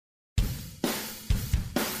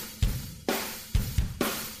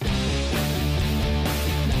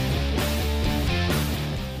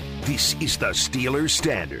This is the Steelers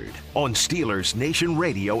Standard on Steelers Nation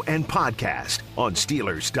Radio and podcast on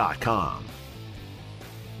Steelers.com.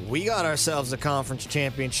 We got ourselves a conference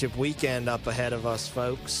championship weekend up ahead of us,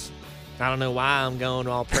 folks. I don't know why I'm going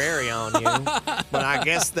all prairie on you, but I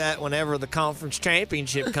guess that whenever the conference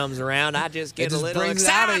championship comes around, I just get a little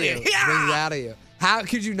excited. Brings it out of you. How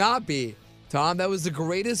could you not be, Tom? That was the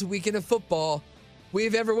greatest weekend of football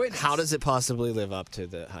we've ever witnessed. How does it possibly live up to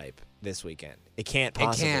the hype this weekend? It can't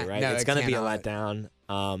possibly, right? No, it's going to be a letdown.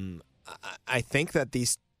 I think that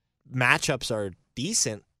these matchups are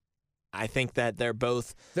decent. I think that they're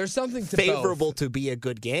both favorable to be a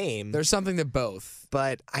good game. There's something to both.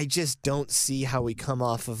 But I just don't see how we come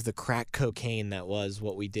off of the crack cocaine that was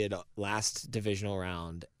what we did last divisional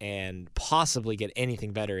round and possibly get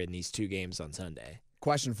anything better in these two games on Sunday.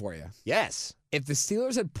 Question for you. Yes. If the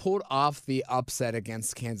Steelers had pulled off the upset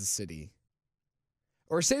against Kansas City,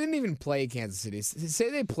 or say they didn't even play Kansas City, say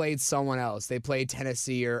they played someone else, they played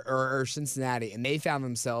Tennessee or Cincinnati, and they found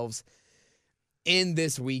themselves in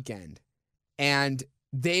this weekend, and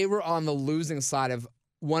they were on the losing side of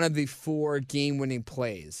one of the 4 game-winning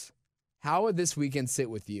plays, how would this weekend sit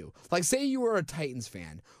with you? Like, say you were a Titans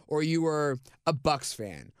fan, or you were a Bucks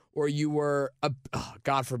fan, or you were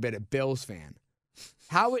God forbid, a Bills fan.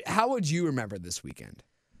 How would you remember this weekend?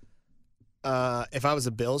 If I was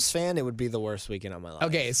a Bills fan, it would be the worst weekend of my life.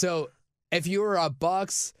 Okay, so if you were a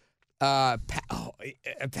Bucks,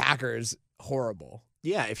 Packers, horrible.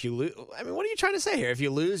 Yeah, if you lose, I mean, what are you trying to say here? If you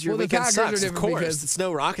lose, your weekend sucks. Of course, it's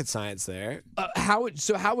no rocket science there. How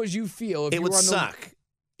would you feel if it would suck?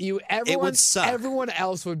 It would suck. Everyone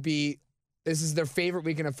else would be. This is their favorite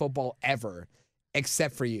weekend of football ever,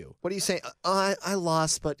 except for you. What are you saying? I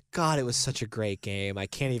lost, but God, it was such a great game. I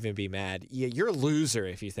can't even be mad. Yeah, you're a loser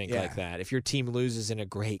if you think like that. If your team loses in a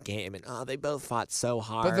great game and they both fought so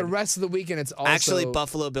hard. But the rest of the weekend, it's also actually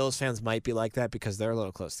Buffalo Bills fans might be like that because they're a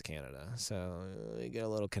little close to Canada, so you get a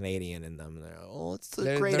little Canadian in them. It's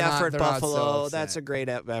a great effort, Buffalo. That's a great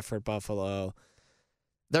effort, Buffalo.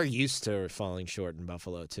 They're used to falling short in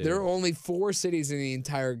Buffalo too. There are only 4 cities in the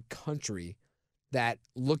entire country that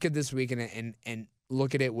look at this weekend and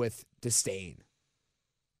look at it with disdain.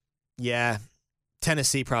 Yeah.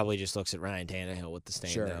 Tennessee probably just looks at Ryan Tannehill with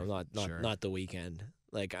disdain, sure, though, not the weekend.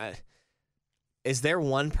 Like, is there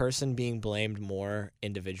one person being blamed more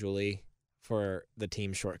individually for the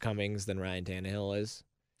team's shortcomings than Ryan Tannehill is?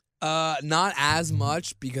 Not as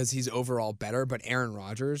much because he's overall better, but Aaron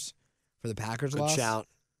Rodgers for the Packers loss.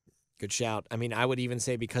 Good shout. I mean, I would even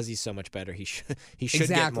say because he's so much better, he should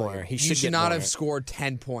get more. He should not have scored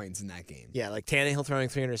 10 points in that game. Yeah, like Tannehill throwing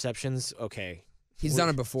 3 interceptions. Okay, he's done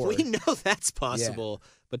it before. We know that's possible,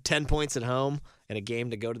 but 10 points at home and a game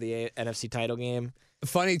to go to the NFC title game.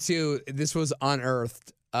 Funny too. This was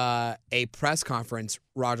unearthed. A press conference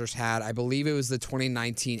Rodgers had. I believe it was the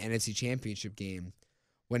 2019 NFC Championship game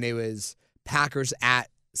when it was Packers at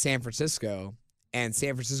San Francisco. And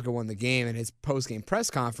San Francisco won the game. In his post-game press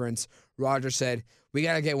conference, Rodgers said, "We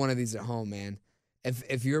got to get one of these at home, man.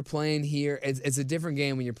 If you're playing here, it's a different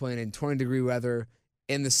game when you're playing in 20-degree weather,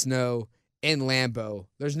 in the snow, in Lambeau.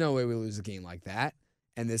 There's no way we lose a game like that.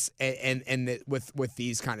 And with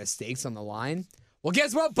these kind of stakes on the line. Well,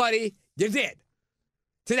 guess what, buddy? You did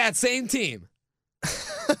to that same team."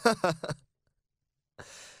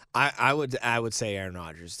 I would say Aaron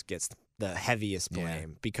Rodgers gets the heaviest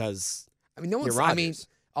blame because. I mean, no one's. I mean,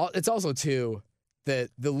 it's also too the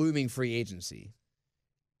looming free agency.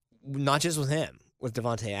 Not just with him, with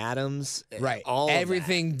Devontae Adams, right?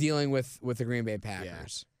 Everything dealing with the Green Bay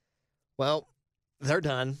Packers. Yeah. Well, they're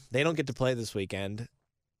done. They don't get to play this weekend.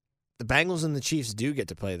 The Bengals and the Chiefs do get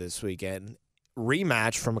to play this weekend.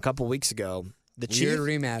 Rematch from a couple weeks ago. Weird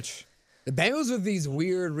rematch. The Bengals with these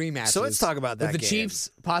weird rematches. So let's talk about that. With the Chiefs,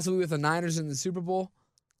 possibly with the Niners in the Super Bowl.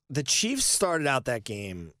 The Chiefs started out that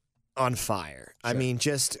game on fire. Sure. I mean,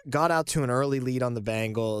 just got out to an early lead on the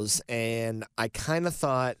Bengals, and I kind of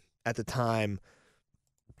thought at the time,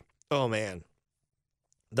 oh man,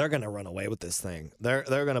 they're going to run away with this thing. They're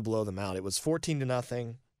going to blow them out. It was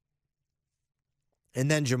 14-0. And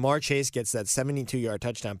then Jamar Chase gets that 72-yard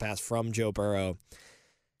touchdown pass from Joe Burrow.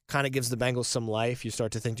 Kind of gives the Bengals some life. You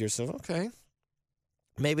start to think to yourself, okay,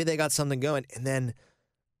 maybe they got something going. And then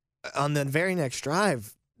on the very next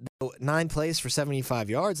drive, 9 plays for 75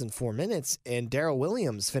 yards in 4 minutes, and Darrell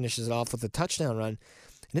Williams finishes it off with a touchdown run, and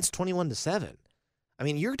it's 21-7. I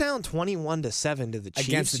mean, you're down 21-7 to the Chiefs.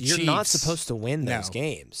 Against the You're Chiefs. not supposed to win those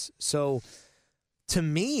games. So, to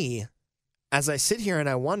me, as I sit here and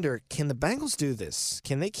I wonder, can the Bengals do this?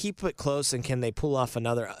 Can they keep it close, and can they pull off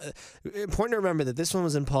another? Important to remember that this one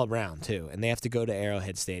was in Paul Brown, too, and they have to go to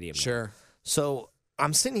Arrowhead Stadium now. Sure. So,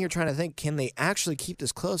 I'm sitting here trying to think, can they actually keep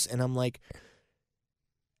this close? And I'm like,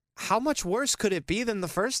 how much worse could it be than the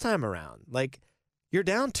first time around? Like, you're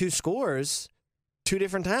down 2 scores 2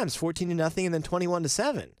 different times, 14-0 and then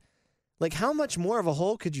 21-7. Like, how much more of a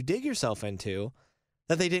hole could you dig yourself into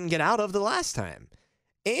that they didn't get out of the last time?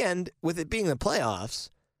 And with it being the playoffs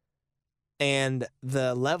and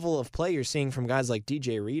the level of play you're seeing from guys like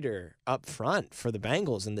DJ Reader up front for the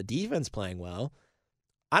Bengals and the defense playing well,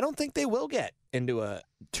 I don't think they will get into a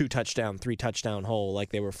 2-touchdown, 3-touchdown hole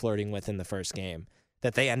like they were flirting with in the first game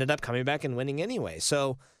that they ended up coming back and winning anyway.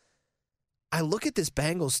 So I look at this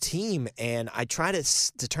Bengals team and I try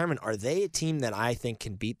to determine, are they a team that I think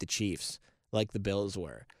can beat the Chiefs like the Bills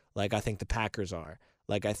were, like I think the Packers are,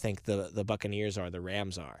 like I think the Buccaneers are, the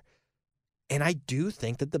Rams are. And I do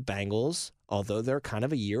think that the Bengals, although they're kind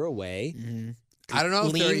of a year away, I don't know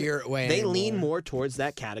if they're a year away they anymore. lean more towards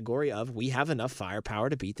that category of we have enough firepower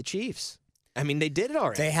to beat the Chiefs. I mean, they did it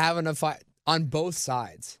already. They have enough on both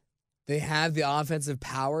sides. They have the offensive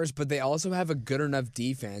powers, but they also have a good enough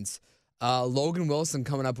defense. Logan Wilson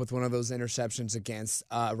coming up with one of those interceptions against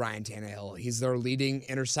Ryan Tannehill. He's their leading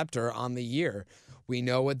interceptor on the year. We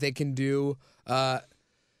know what they can do on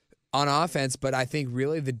offense, but I think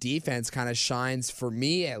really the defense kind of shines, for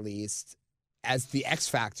me at least, as the X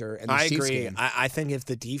factor in the Chiefs agree. game. I think if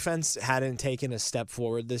the defense hadn't taken a step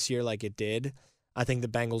forward this year like it did, I think the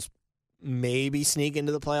Bengals maybe sneak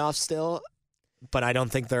into the playoffs still, but I don't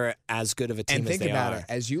think they're as good of a team and as they are. think about it,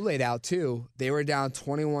 as you laid out too, they were down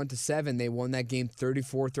 21-7. They won that game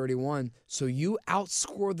 34-31. So you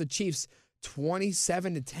outscored the Chiefs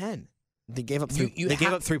 27-10. They gave up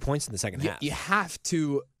 3 points in the second half. You have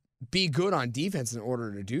to be good on defense in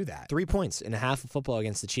order to do that. 3 points in a half of football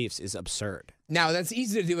against the Chiefs is absurd. Now, that's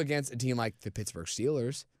easy to do against a team like the Pittsburgh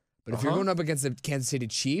Steelers. But if you're going up against the Kansas City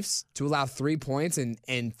Chiefs to allow 3 points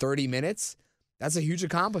in 30 minutes, that's a huge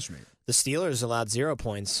accomplishment. The Steelers allowed 0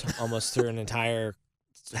 points almost through an entire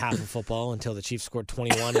half of football until the Chiefs scored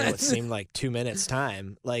 21 in what seemed like 2 minutes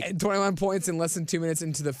time. And 21 points in less than 2 minutes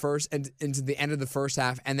into the first and into the end of the first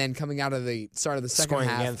half, and then coming out of the start of the second scoring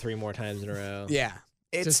half. again 3 more times in a row. Yeah.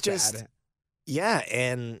 It's just bad. Yeah,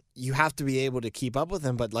 and you have to be able to keep up with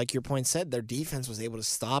them. But like your point said, their defense was able to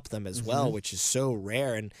stop them as well, which is so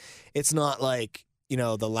rare. And it's not like, the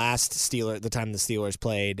time the Steelers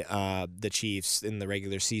played the Chiefs in the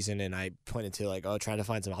regular season, and I pointed to trying to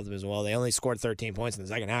find some optimism. Well, they only scored 13 points in the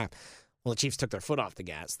second half. Well, the Chiefs took their foot off the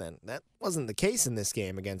gas then. That wasn't the case in this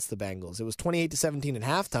game against the Bengals. It was 28-17 at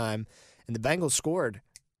halftime, and the Bengals scored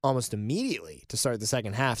almost immediately to start the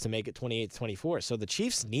second half to make it 28-24. So the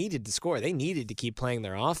Chiefs needed to score. They needed to keep playing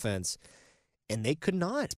their offense, and they could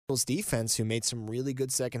not. Bills defense, who made some really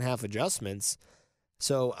good second half adjustments.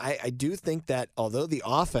 So I do think that although the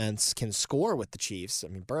offense can score with the Chiefs, I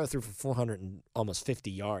mean, Burrow threw for 450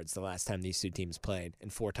 yards the last time these two teams played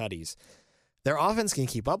and 4 tutties. Their offense can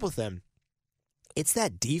keep up with them. It's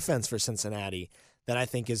that defense for Cincinnati that I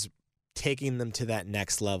think is taking them to that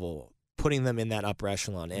next level, putting them in that upper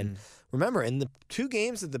echelon. And remember, in the 2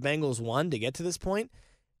 games that the Bengals won to get to this point,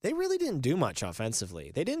 they really didn't do much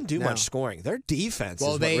offensively. They didn't do much scoring. Their defense is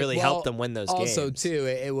what really helped them win those games. Also, too,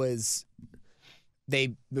 it was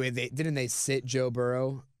they didn't they sit Joe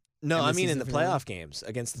Burrow? No, I mean in the playoff games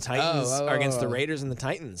against the Titans or against the Raiders and the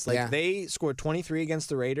Titans. They scored 23 against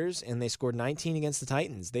the Raiders and they scored 19 against the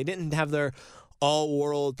Titans. They didn't have their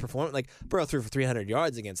all-world performance. Like Burrow threw for 300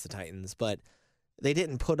 yards against the Titans, but they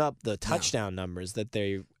didn't put up the touchdown numbers that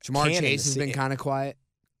they Jamar Chase has been kind of quiet.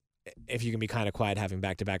 If you can be kind of quiet having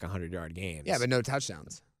back-to-back 100-yard games. Yeah, but no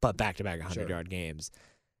touchdowns. But back-to-back 100-yard games.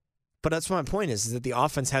 But that's my point is that the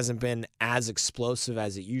offense hasn't been as explosive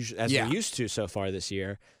as they're used to so far this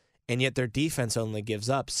year, and yet their defense only gives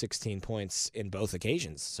up 16 points in both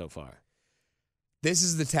occasions so far. This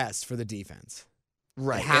is the test for the defense.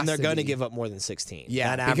 Right, and they're going to give up more than 16.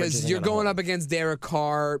 Yeah, because you're going up against Derek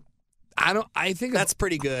Carr. I think that's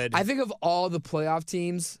pretty good. I think of all the playoff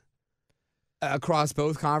teams across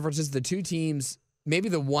both conferences, the 2 teams, maybe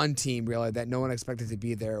the one team really that no one expected to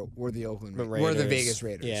be there were the Vegas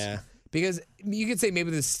Raiders. Yeah, because you could say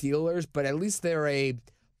maybe the Steelers, but at least they're a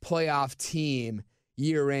playoff team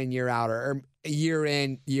year in, year out, or year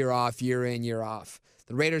in, year off, year in, year off.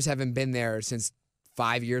 The Raiders haven't been there since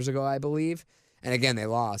 5 years ago, I believe, and again they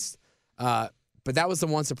lost. But that was the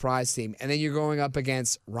one surprise team. And then you're going up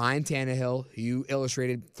against Ryan Tannehill, who you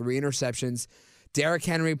illustrated 3 interceptions. Derrick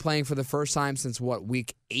Henry playing for the first time since,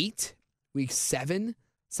 week 8? Week 7?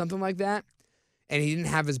 Something like that. And he didn't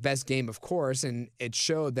have his best game, of course, and it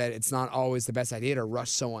showed that it's not always the best idea to rush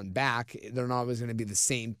someone back. They're not always going to be the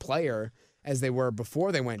same player as they were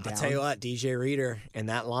before they went down. I'll tell you what, DJ Reader and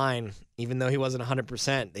that line, even though he wasn't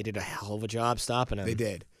 100%, they did a hell of a job stopping him. They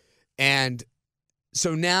did. And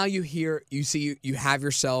so now you have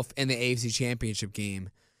yourself in the AFC Championship game.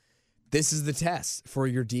 This is the test for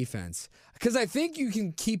your defense. Because I think you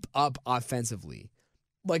can keep up offensively.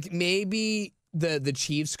 Like maybe the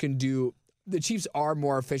Chiefs can do – the Chiefs are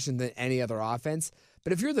more efficient than any other offense.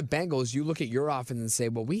 But if you're the Bengals, you look at your offense and say,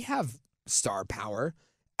 well, we have star power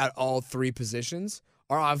at all three positions.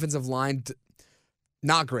 Our offensive line,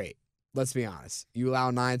 not great. Let's be honest. You allow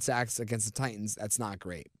 9 sacks against the Titans, that's not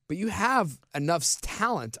great. But you have enough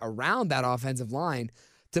talent around that offensive line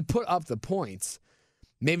to put up the points.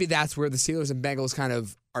 Maybe that's where the Steelers and Bengals kind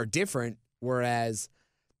of are different, whereas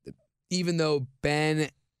even though Ben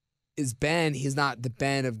is Ben, he's not the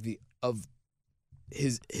Ben of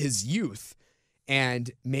his youth.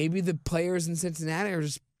 And maybe the players in Cincinnati are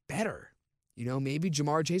just better. You know, maybe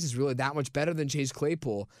Jamar Chase is really that much better than Chase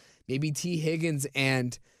Claypool. Maybe T. Higgins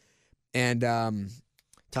and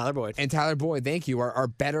Tyler Boyd. And Tyler Boyd, thank you, are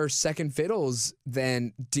better second fiddles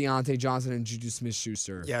than Deontay Johnson and Juju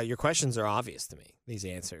Smith-Schuster. Yeah, your questions are obvious to me, these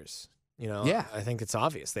answers. You know, yeah. I think it's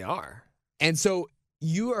obvious. They are. And so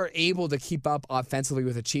you are able to keep up offensively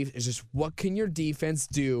with the Chiefs. It's just what can your defense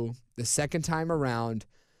do the second time around?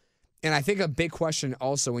 And I think a big question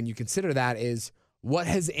also when you consider that is, what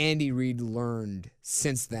has Andy Reid learned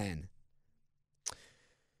since then?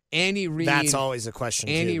 Andy Reid. That's always a question,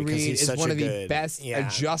 too. Andy because Reid he's is such one a of good, the best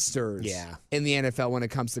adjusters in the NFL when it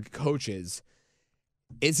comes to coaches.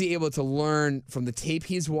 Is he able to learn from the tape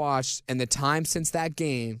he's watched and the time since that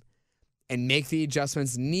game and make the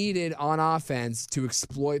adjustments needed on offense to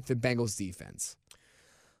exploit the Bengals defense?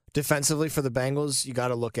 Defensively for the Bengals, you got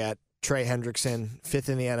to look at Trey Hendrickson, 5th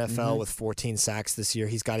in the NFL with 14 sacks this year.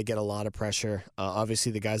 He's got to get a lot of pressure.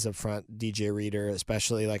 Obviously, the guys up front, DJ Reader,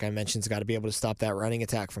 especially, like I mentioned, has got to be able to stop that running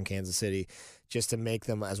attack from Kansas City just to make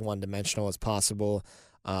them as one-dimensional as possible.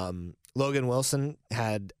 Logan Wilson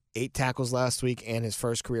had 8 tackles last week and his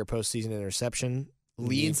first career postseason interception.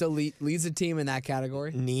 Leads a team in that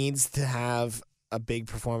category. Needs to have a big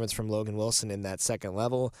performance from Logan Wilson in that second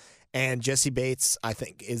level. And Jesse Bates, I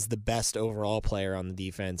think, is the best overall player on the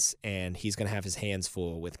defense, and he's going to have his hands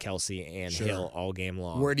full with Kelsey and Hill all game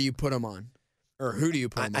long. Where do you put him on? Or who do you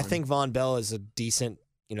put him on? I think Von Bell is a decent,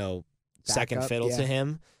 second fiddle to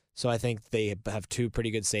him. So I think they have 2 pretty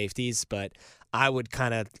good safeties, but I would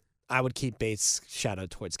keep Bates shadowed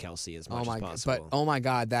towards Kelsey as much as possible. But oh my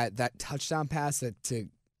God, that touchdown pass to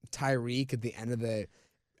Tyreek at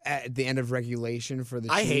the end of regulation for the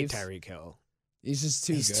Chiefs. I hate Tyreek Hill. He's just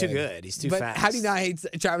too good. He's too good. He's too fast. How do you not hate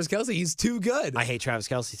Travis Kelce? He's too good. I hate Travis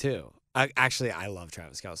Kelce too. I love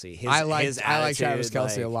Travis Kelce. I like Travis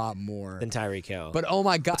Kelce a lot more than Tyreek Hill. But oh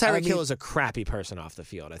my God, Tyreek Hill is a crappy person off the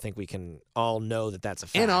field. I think we can all know that that's a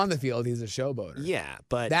fact. And on the field, he's a showboater. Yeah,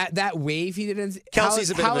 but that wave he did in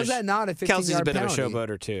Kelsey's how is that not a 15-yard penalty? Kelsey's a bit of a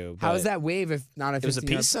showboater too. How is that wave if not a 15-yard? It was a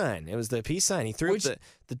peace sign. It was the peace sign. He threw the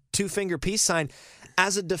 2-finger peace sign.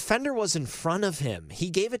 As a defender was in front of him. He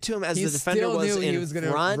gave it to him as the defender was in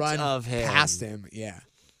front of him. Past him, yeah.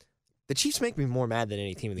 The Chiefs make me more mad than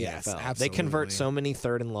any team in the NFL. Absolutely. They convert so many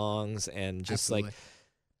 3rd and longs and just But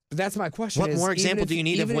that's my question. What more example do you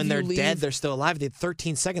need of when they're dead, they're still alive? They had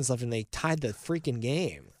 13 seconds left and they tied the freaking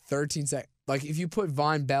game. 13 seconds. Like if you put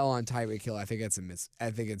Von Bell on Tyreek Hill, I think it's a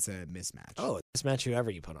mismatch. Oh, mismatch whoever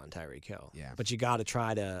you put on Tyreek Hill. Yeah. But you got to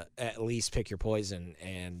try to at least pick your poison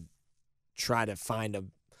and try to find a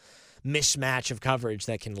mismatch of coverage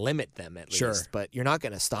that can limit them at least. But you're not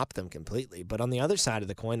going to stop them completely. But on the other side of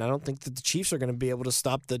the coin, I don't think that the Chiefs are going to be able to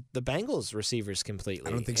stop the Bengals receivers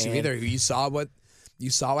completely. I don't think so either. You saw what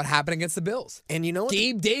happened against the Bills. And you know what?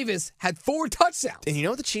 Gabe Davis had 4 touchdowns. And you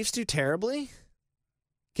know what the Chiefs do terribly?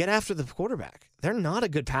 Get after the quarterback. They're not a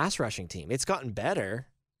good pass rushing team. It's gotten better.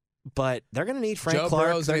 But they're going to need Frank Clark. Joe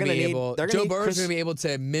Burrow's going to be able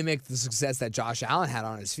to mimic the success that Josh Allen had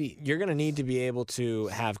on his feet. You're going to need to be able to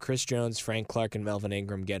have Chris Jones, Frank Clark, and Melvin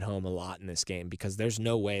Ingram get home a lot in this game because there's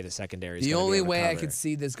no way the secondary is going to be able to The only way cover. I could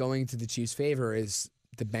see this going to the Chiefs' favor is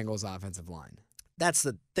the Bengals' offensive line. That's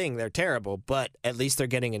the thing. They're terrible, but at least they're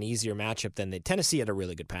getting an easier matchup than Tennessee had a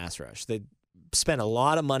really good pass rush. They spent a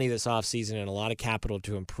lot of money this offseason and a lot of capital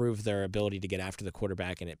to improve their ability to get after the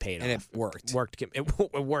quarterback, and it paid off. And it worked. It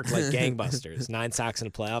worked like gangbusters. 9 sacks in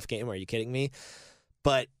a playoff game. Are you kidding me?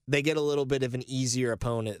 But they get a little bit of an easier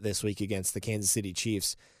opponent this week against the Kansas City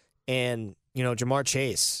Chiefs. And, Jamar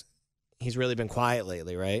Chase, he's really been quiet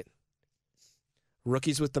lately, right?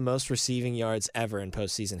 Rookies with the most receiving yards ever in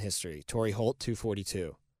postseason history. Torrey Holt,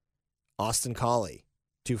 242. Austin Collie,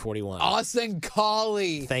 241. Austin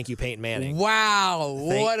Collie. Thank you, Peyton Manning. Wow,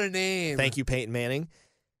 what a name. Thank you, Peyton Manning.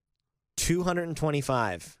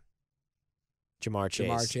 225. Jamar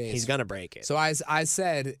Chase. He's going to break it. So I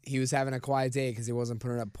said he was having a quiet day because he wasn't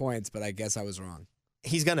putting up points, but I guess I was wrong.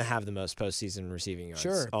 He's going to have the most postseason receiving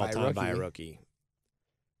yards all time by a rookie.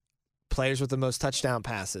 Players with the most touchdown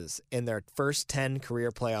passes in their first 10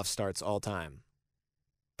 career playoff starts all time.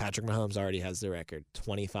 Patrick Mahomes already has the record,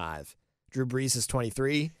 25. Drew Brees is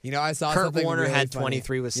 23. I saw Kurt something Warner really had funny.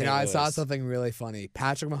 23 with St. I Louis. saw something really funny.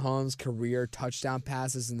 Patrick Mahomes' career touchdown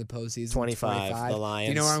passes in the postseason. 25. The Lions.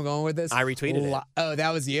 Do you know where I'm going with this? I retweeted it. Oh,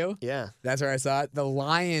 that was you? Yeah. That's where I saw it. The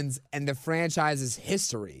Lions and the franchise's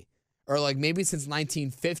history, or like maybe since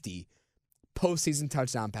 1950, postseason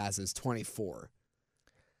touchdown passes, 24.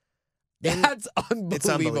 That's unbelievable. It's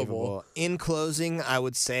unbelievable. In closing, I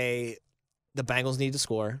would say the Bengals need to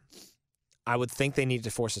score. I would think they need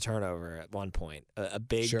to force a turnover at one point, a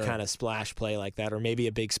big kind of splash play like that, or maybe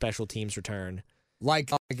a big special teams return.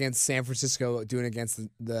 Like against San Francisco, doing against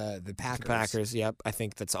the Packers. The Packers, yep. I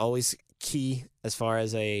think that's always key as far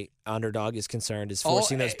as a underdog is concerned, is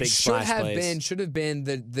forcing those big splash plays. Should have been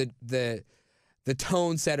the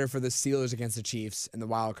tone setter for the Steelers against the Chiefs in the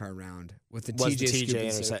wild card round with the TJ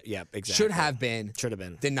intercept. Yep, exactly. Should have been.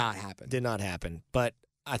 Did not happen. Did not happen. But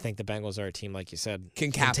I think the Bengals are a team, like you said,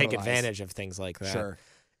 can take advantage of things like that. Sure.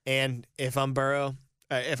 And if I'm the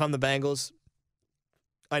Bengals,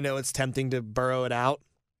 I know it's tempting to burrow it out.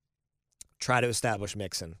 Try to establish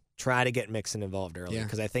Mixon. Try to get Mixon involved early.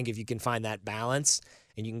 Because I think if you can find that balance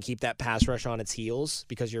and you can keep that pass rush on its heels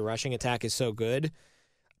because your rushing attack is so good,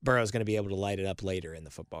 Burrow's going to be able to light it up later in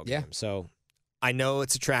the football game. So I know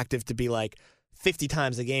it's attractive to be like 50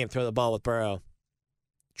 times a game, throw the ball with Burrow.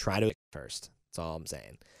 Try to first. That's all I'm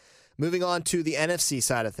saying. Moving on to the NFC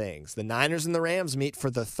side of things. The Niners and the Rams meet for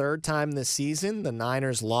the third time this season. The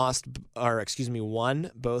Niners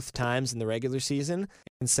won both times in the regular season. I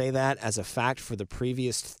can say that as a fact for the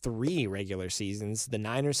previous 3 regular seasons. The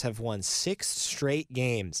Niners have won 6 straight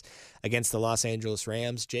games against the Los Angeles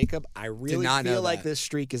Rams. Jacob, I really feel like this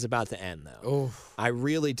streak is about to end, though. Oh, I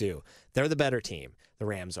really do. They're the better team. The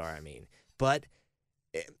Rams are, But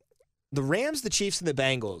the Rams, the Chiefs, and the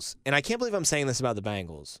Bengals, and I can't believe I'm saying this about the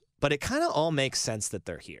Bengals, but it kind of all makes sense that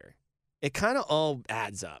they're here. It kind of all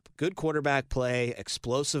adds up. Good quarterback play,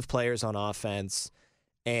 explosive players on offense,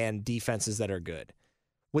 and defenses that are good.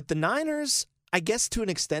 With the Niners, I guess to an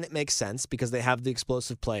extent it makes sense because they have the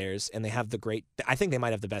explosive players and they have I think they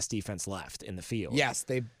might have the best defense left in the field. Yes,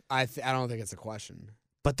 I don't think it's a question.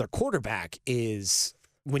 But their quarterback is,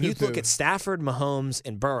 when you look at Stafford, Mahomes,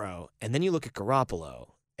 and Burrow, and then you look at Garoppolo,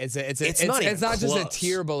 It's not just a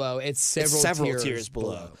tier below. It's several tiers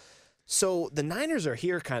below. So the Niners are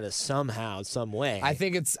here kind of somehow, some way. I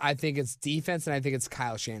think it's defense, and I think it's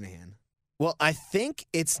Kyle Shanahan. Well, I think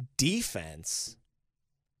it's defense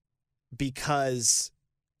because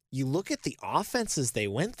you look at the offenses they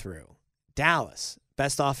went through. Dallas,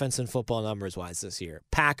 best offense in football numbers-wise this year.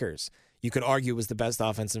 Packers, you could argue was the best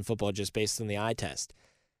offense in football just based on the eye test.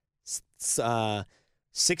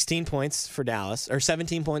 16 points for Dallas, or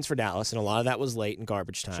 17 points for Dallas, and a lot of that was late in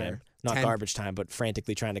garbage time. Sure. Not garbage time, but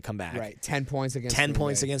frantically trying to come back. Right, 10 points against 10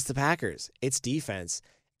 points against the Packers. It's defense.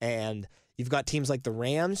 And you've got teams like the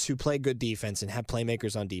Rams who play good defense and have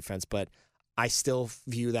playmakers on defense, but I still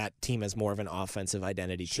view that team as more of an offensive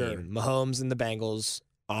identity team. Mahomes and the Bengals,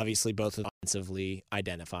 obviously both offensively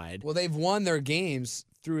identified. Well, they've won their games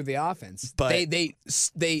through the offense. But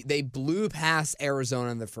they blew past Arizona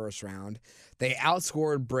in the first round. They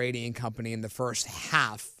outscored Brady and company in the first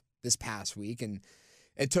half this past week, and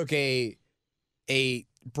it took a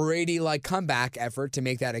Brady-like comeback effort to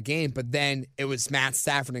make that a game, but then it was Matt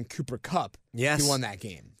Stafford and Cooper Kupp who won that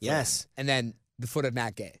game. Yes. And then the foot of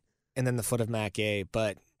Matt Gay.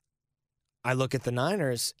 But I look at the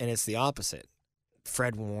Niners, and it's the opposite.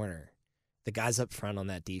 Fred Warner, the guys up front on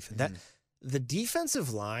that defense. The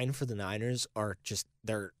defensive line for the Niners are just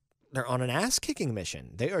they're on an ass-kicking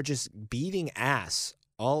mission. They are just beating ass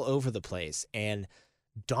all over the place and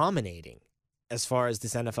dominating as far as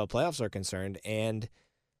this NFL playoffs are concerned. And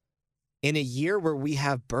in a year where we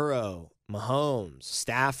have Burrow, Mahomes,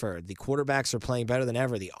 Stafford, the quarterbacks are playing better than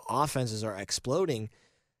ever, the offenses are exploding,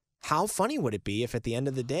 how funny would it be if at the end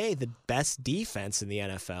of the day the best defense in the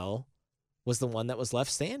NFL was the one that was left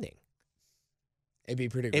standing? It'd be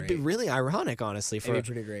pretty great. It'd be really ironic, honestly, It'd be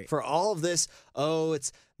pretty great. for all of this. Oh,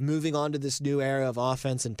 it's moving on to this new era of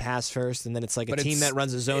offense and pass first, and then it's like a team that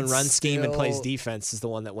runs a zone run scheme and plays defense is the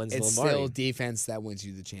one that wins the Lombardi. It's still defense that wins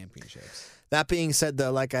you the championships. That being said,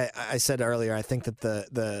 though, like I said earlier, I think that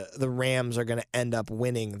the Rams are going to end up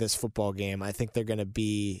winning this football game. I think they're going to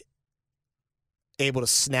be able to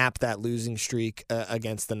snap that losing streak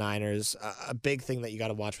against the Niners. A big thing that you got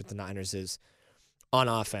to watch with the Niners is on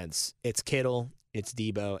offense, it's Kittle, it's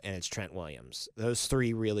Debo, and it's Trent Williams. Those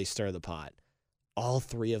three really stir the pot. All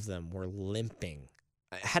three of them were limping.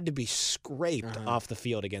 Had to be scraped off the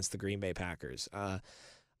field against the Green Bay Packers.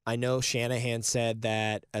 I know Shanahan said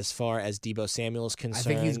that as far as Debo Samuel is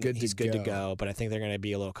concerned, I think he's good to go, but I think they're going to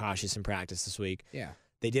be a little cautious in practice this week. Yeah.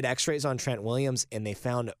 They did x-rays on Trent Williams, and they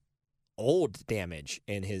found old damage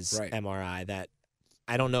in his Right. MRI that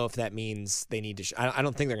I don't know if that means they need to I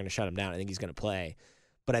don't think they're going to shut him down. I think he's going to play.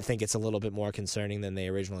 But I think it's a little bit more concerning than they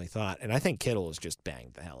originally thought. And I think Kittle is just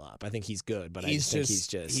banged the hell up. I think he's good, but I think he's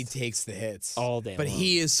just... He takes the hits. All day But long.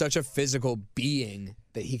 he is such a physical being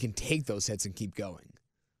that he can take those hits and keep going.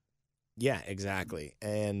 Yeah, exactly.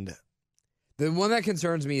 And... The one that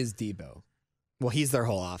concerns me is Debo. Well, he's their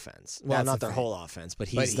whole offense. Well, That's not the their thing. whole offense, but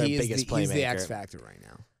he's their biggest playmaker. He's the X factor right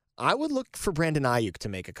now. I would look for Brandon Ayuk to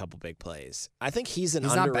make a couple big plays. I think he's an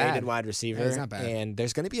He's not underrated bad. wide receiver. Yeah, he's not bad. And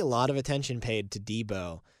there's going to be a lot of attention paid to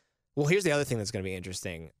Debo. Well, here's the other thing that's going to be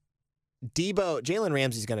interesting. Jalen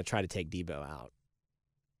Ramsey's going to try to take Debo out.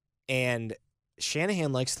 And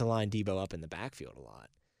Shanahan likes to line Debo up in the backfield a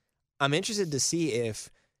lot. I'm interested to see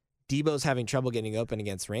if Debo's having trouble getting open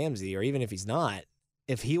against Ramsey, or even if he's not,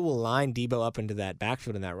 if he will line Debo up into that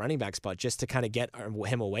backfield in that running back spot just to kind of get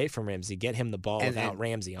him away from Ramsey, get him the ball without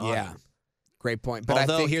Ramsey on him. Great point. But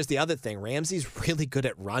Although, I think here's the other thing. Ramsey's really good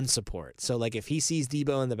at run support. So, like, if he sees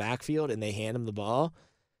Debo in the backfield and they hand him the ball,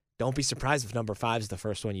 don't be surprised if number 5 is the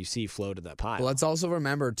first one you see flow to that pile. Well, let's also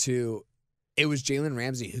remember, too, it was Jalen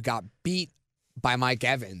Ramsey who got beat by Mike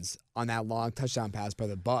Evans on that long touchdown pass by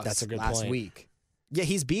the Bucs That's a good last point. week. Yeah,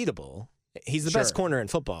 he's beatable. He's the best corner in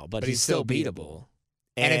football, but he's still beatable.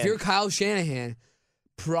 And if you're Kyle Shanahan,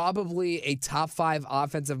 probably a top 5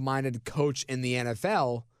 offensive-minded coach in the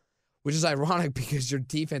NFL, which is ironic because your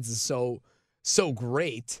defense is so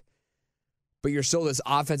great, but you're still this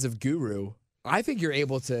offensive guru, I think you're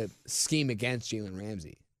able to scheme against Jalen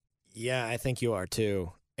Ramsey. Yeah, I think you are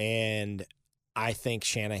too. And I think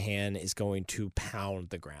Shanahan is going to pound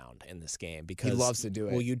the ground in this game because He loves to do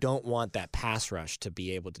it. Well, you don't want that pass rush to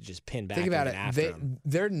be able to just pin back Think about and it. get after him.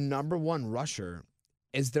 Their number one rusher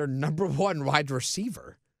is their number one wide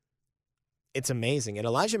receiver. It's amazing. And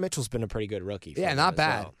Elijah Mitchell's been a pretty good rookie. For Yeah, them not as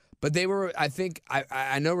bad. well. But they were, I think,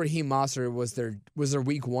 I know Raheem Mostert was their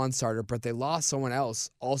week 1 starter, but they lost someone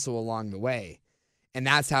else also along the way. And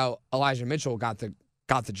that's how Elijah Mitchell got the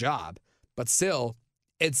job. But still,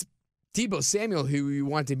 it's Debo Samuel who you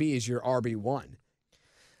want to be as your RB1.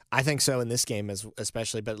 I think so in this game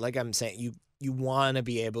especially. But like I'm saying, you want to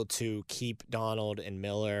be able to keep Donald and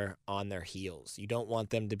Miller on their heels. You don't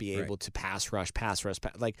want them to be able to pass rush.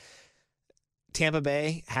 Like Tampa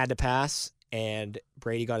Bay had to pass, and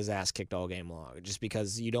Brady got his ass kicked all game long just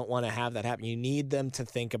because you don't want to have that happen. You need them to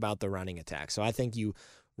think about the running attack. So I think you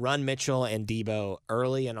run Mitchell and Debo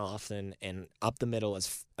early and often and up the middle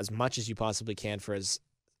as much as you possibly can for as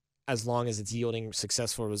long as it's yielding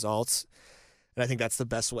successful results. And I think that's the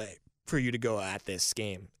best way for you to go at this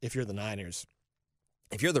game if you're the Niners.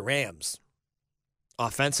 If you're the Rams,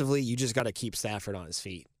 offensively, you just got to keep Stafford on his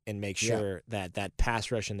feet and make sure that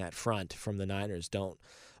pass rush in that front from the Niners don't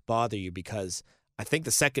bother you, because I think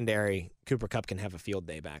the secondary, Cooper Kupp can have a field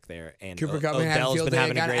day back there. And Cooper Kupp can have a field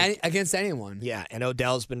day against anyone. Yeah, and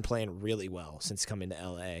Odell's been playing really well since coming to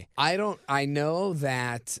L.A. I know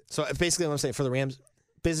that. So basically what I'm saying for the Rams,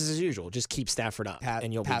 business as usual. Just keep Stafford up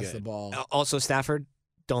and you'll be good. Pass the ball. Also, Stafford,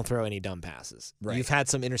 don't throw any dumb passes. Right. You've had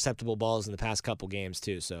some interceptable balls in the past couple games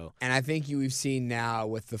too. So, And I think we've seen now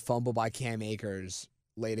with the fumble by Cam Akers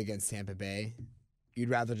late against Tampa Bay, you'd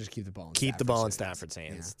rather just keep the ball in Stafford's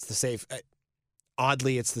hands. Yeah. It's the safe.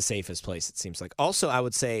 Oddly, it's the safest place, it seems like. Also, I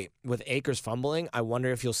would say with Akers fumbling, I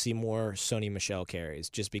wonder if you'll see more Sony Michel carries,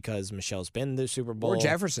 just because Michel's been to the Super Bowl. Or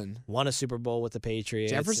Jefferson. Won a Super Bowl with the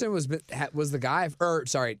Patriots. Jefferson was the guy,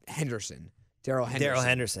 Henderson. Darrell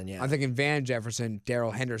Henderson, yeah. I'm thinking Van Jefferson,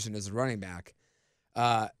 Darrell Henderson is the running back.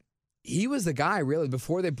 He was the guy, really,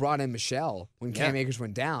 before they brought in Michel, when Cam Akers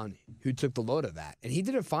went down, who took the load of that. And he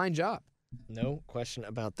did a fine job. No question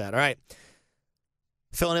about that. All right.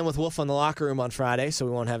 Filling in with Wolf on the Locker Room on Friday, so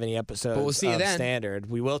we won't have any episodes But we'll see you of then. Standard.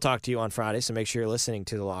 We will talk to you on Friday, so make sure you're listening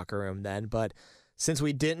to the Locker Room then. But Since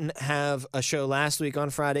we didn't have a show last week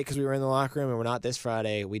on Friday because we were in the locker room and we're not this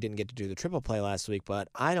Friday, we didn't get to do the triple play last week, but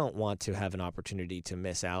I don't want to have an opportunity to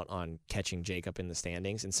miss out on catching Jake up in the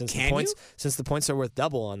standings. And since the points are worth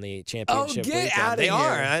double on the championship weekend, they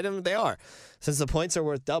are. Since the points are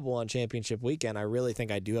worth double on championship weekend, I really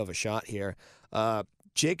think I do have a shot here.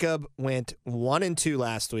 Jacob went 1-2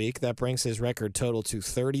 last week. That brings his record total to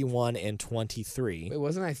 31-23.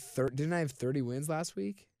 Wait, didn't I have 30 wins last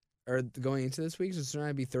week? Or going into this week, so shouldn't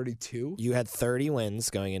I be 32? You had 30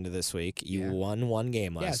 wins going into this week. You won one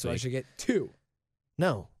game last week. Yeah, so I should get 2.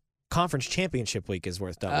 No. Conference championship week is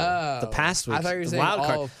worth double. Oh. The past week, I thought you were saying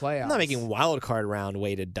all of playoffs. I'm not making wild card round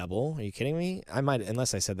weighted double. Are you kidding me? I might,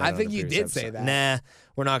 unless I said that. I think you did say that. Nah,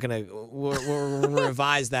 we're not gonna. We're gonna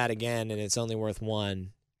revise that again, and it's only worth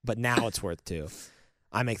 1, but now it's worth 2.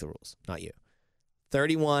 I make the rules, not you.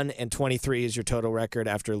 31-23 is your total record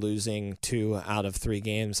after losing 2 out of 3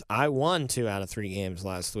 games. I won 2 out of 3 games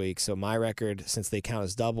last week, so my record, since they count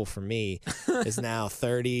as double for me, is now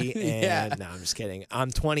 30 and no, I'm just kidding. I'm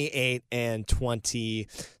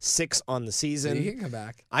 28-26 on the season. So you can come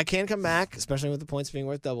back. I can come back, especially with the points being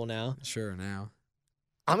worth double now. Sure, now.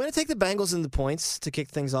 I'm going to take the Bengals and the points to kick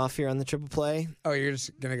things off here on the triple play. Oh, you're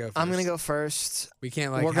just going to go first? I'm going to go first. We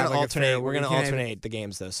can't We're going to alternate. We're going to alternate the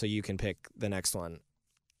games though, so you can pick the next one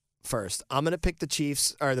first. I'm going to pick the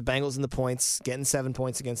Chiefs or the Bengals and the points, getting 7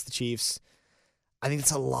 points against the Chiefs. I think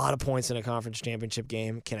it's a lot of points in a conference championship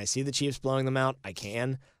game. Can I see the Chiefs blowing them out? I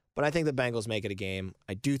can, but I think the Bengals make it a game.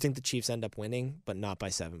 I do think the Chiefs end up winning, but not by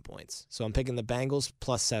 7 points. So I'm picking the Bengals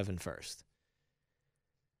plus 7 first.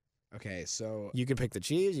 Okay, so you can pick the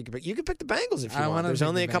Chiefs. You can pick the Bengals if you want. There's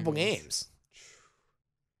only a couple games.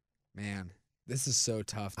 Man, this is so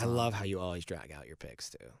tough. Tom. I love how you always drag out your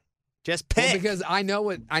picks too. Just pick. Well, because I know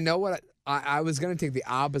what I was going to take the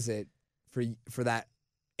opposite for that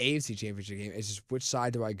AFC Championship game. It's just which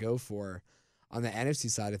side do I go for on the NFC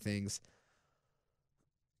side of things.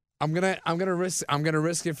 I'm gonna risk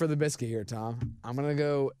it for the biscuit here, Tom. I'm gonna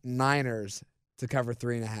go Niners to cover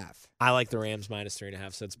 3.5. I like the Rams minus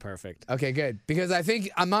 3.5, so it's perfect. Okay, good. Because I think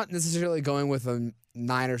I'm not necessarily going with the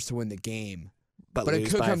Niners to win the game, but it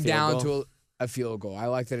could come down to a field goal. I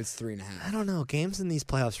like that it's 3.5. I don't know. Games in these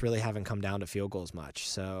playoffs really haven't come down to field goals much.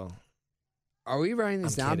 So, are we writing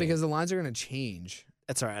this down? Because the lines are going to change.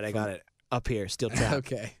 That's all right. I got it up here. Steel trap.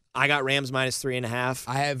 Okay. I got Rams minus 3.5.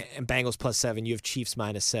 I have and Bengals plus 7. You have Chiefs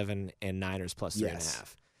minus 7 and Niners plus 3.5. Yes.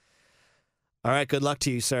 All right, good luck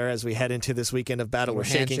to you, sir, as we head into this weekend of battle. We're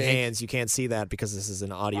shaking hands. You can't see that because this is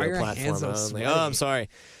an audio platform only. Oh, I'm sorry.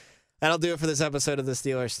 That'll do it for this episode of the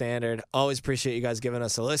Steelers Standard. Always appreciate you guys giving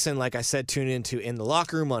us a listen. Like I said, tune into In the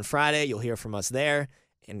Locker Room on Friday. You'll hear from us there.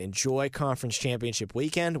 And enjoy Conference Championship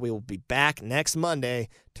weekend. We will be back next Monday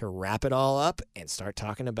to wrap it all up and start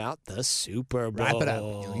talking about the Super Bowl. Wrap it up.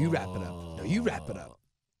 No, you wrap it up. No, you wrap it up.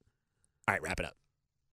 All right, wrap it up.